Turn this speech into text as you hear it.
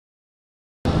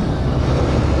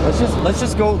Let's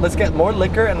just go. Let's get more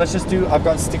liquor and let's just do. I've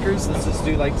got stickers. Let's just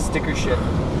do like sticker shit.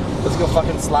 Let's go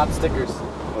fucking slap stickers.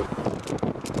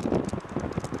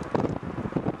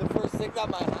 The first thing that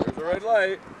my hand. There's the red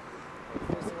light. The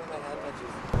first thing that my hand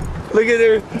touches. Look at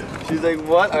her. She's like,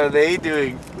 what are they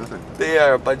doing? Nothing. They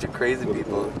are a bunch of crazy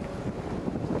people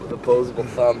with opposable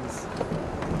thumbs.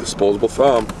 Disposable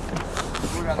thumb.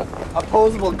 We're gonna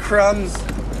opposable crumbs.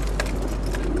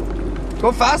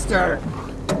 Go faster.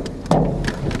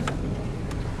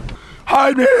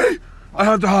 Hide me! I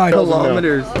have to hide.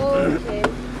 Kilometers.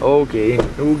 Okay.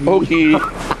 Okay.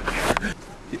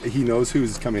 He knows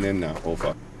who's coming in now. Oh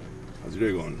fuck. How's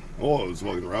your day going? Oh, it's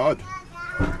fucking rod.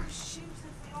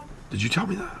 Did you tell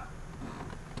me that?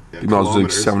 Yeah, He miles like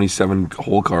kilometers. 77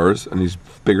 whole cars and he's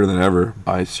bigger than ever.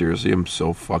 I seriously am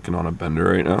so fucking on a bender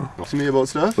right now. Talk to me about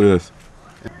stuff. Look at this.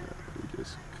 Yeah, we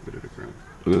just committed a crime.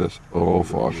 Look at this. Oh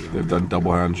fuck. They've done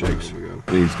double handshakes. Oh my God.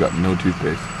 And he's got no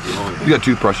toothpaste. Oh, He's got a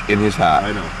toothbrush in his hat.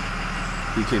 I know.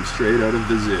 He came straight out of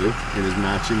the zoo in his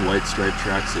matching white striped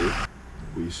tracksuit.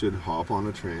 We should hop on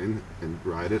a train and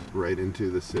ride it right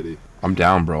into the city. I'm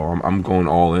down, bro. I'm going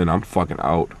all in. I'm fucking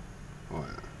out. Oh yeah.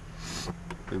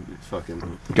 It'd be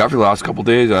fucking. After the last couple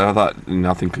days, I thought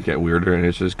nothing could get weirder, and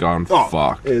it's just gone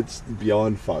fucked. It's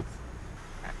beyond fucked.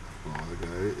 Oh, the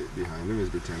guy behind him is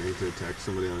pretending to text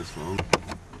somebody on his phone.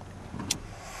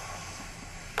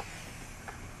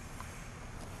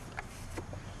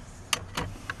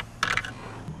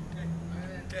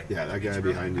 Yeah, that guy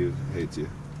behind you hates you.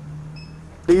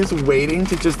 He's waiting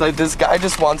to just like, this guy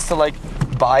just wants to like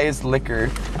buy his liquor.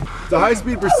 It's a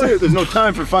high-speed pursuit. There's no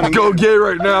time for fun and Go games. gay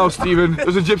right now, Steven.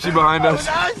 There's a gypsy behind us.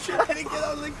 I'm trying to get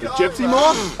on the car. Gypsy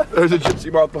moth? There's a gypsy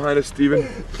moth behind us, Steven.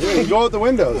 Yeah, you go out the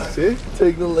window. See?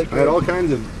 Take the I liquor. had all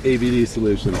kinds of ABD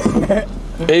solutions.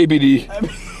 ABD.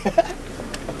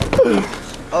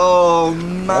 Oh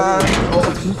man.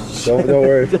 Don't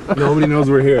worry. Nobody knows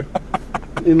we're here.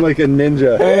 In like a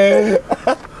ninja.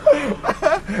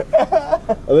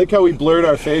 I like how we blurred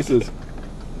our faces.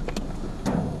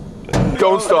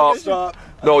 Don't stop. Stop.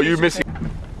 No, you missing.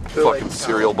 Fucking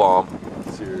cereal bomb.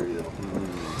 Cereal.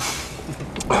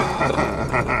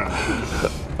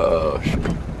 Oh shit.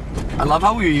 I love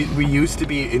how we used to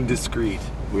be indiscreet.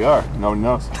 We are. Nobody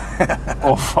knows.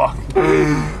 Oh fuck.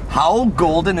 How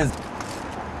golden is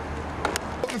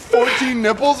 14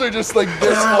 nipples are just like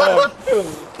this long.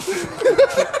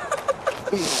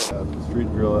 Street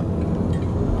gorilla.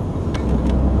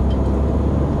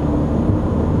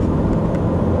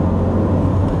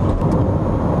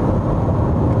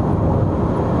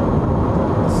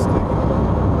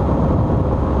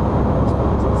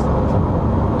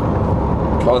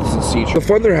 Constant siege. The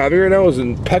fun they're having right now is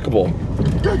impeccable.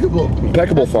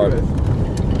 Impeccable fun.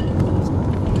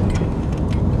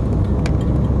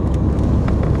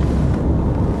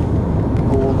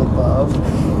 gold above?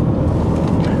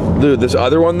 Dude, this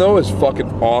other one though is fucking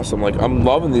awesome. Like, I'm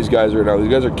loving these guys right now.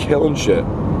 These guys are killing shit.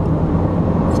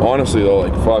 Honestly though,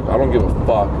 like, fuck, I don't give a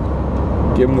fuck.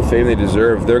 Give them the fame they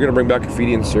deserve. They're gonna bring back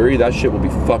graffiti in Surrey. That shit will be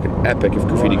fucking epic if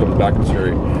graffiti comes back in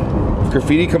Surrey. If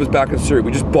graffiti comes back in Surrey,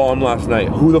 we just bombed last night.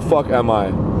 Who the fuck am I?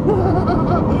 We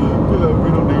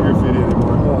don't do graffiti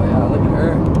anymore. Oh yeah, look at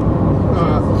her.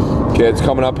 Okay, it's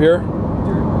coming up here.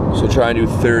 So try and do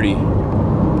 30.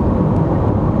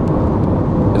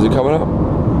 Is it coming up?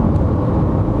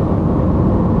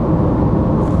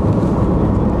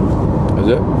 Is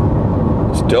it?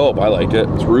 It's dope. I liked it.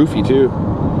 It's roofy too. You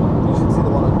should see the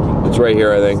one on King. It's right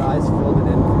here, I think. Size filled it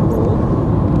in with gold.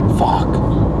 Fuck.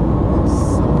 It's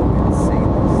so insane.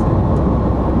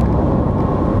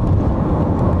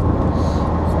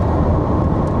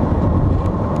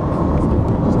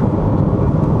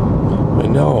 I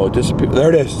know, it disappeared.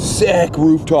 There it is. Sick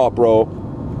rooftop, bro.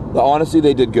 Honestly,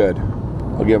 they did good.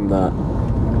 I'll give them that.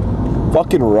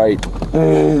 Fucking right. Look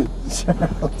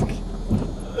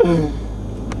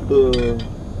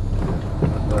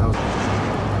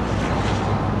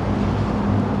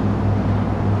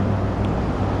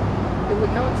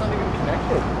how it's not even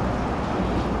connected.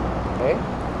 Hey?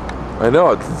 I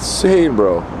know, it's insane,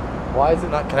 bro. Why is it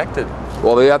not connected?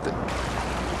 Well, they have to.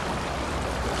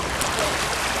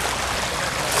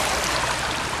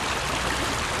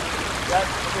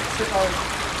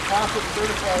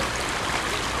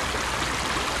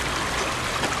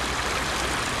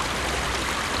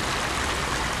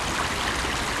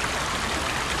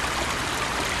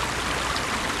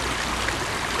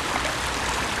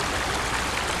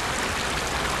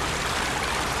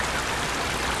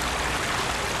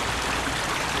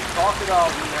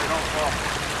 Crocodiles in there, don't fall.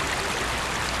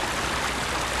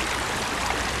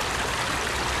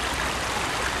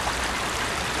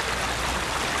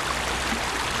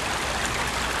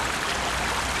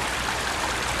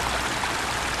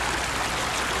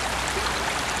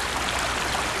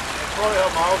 Probably how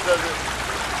Miles does it.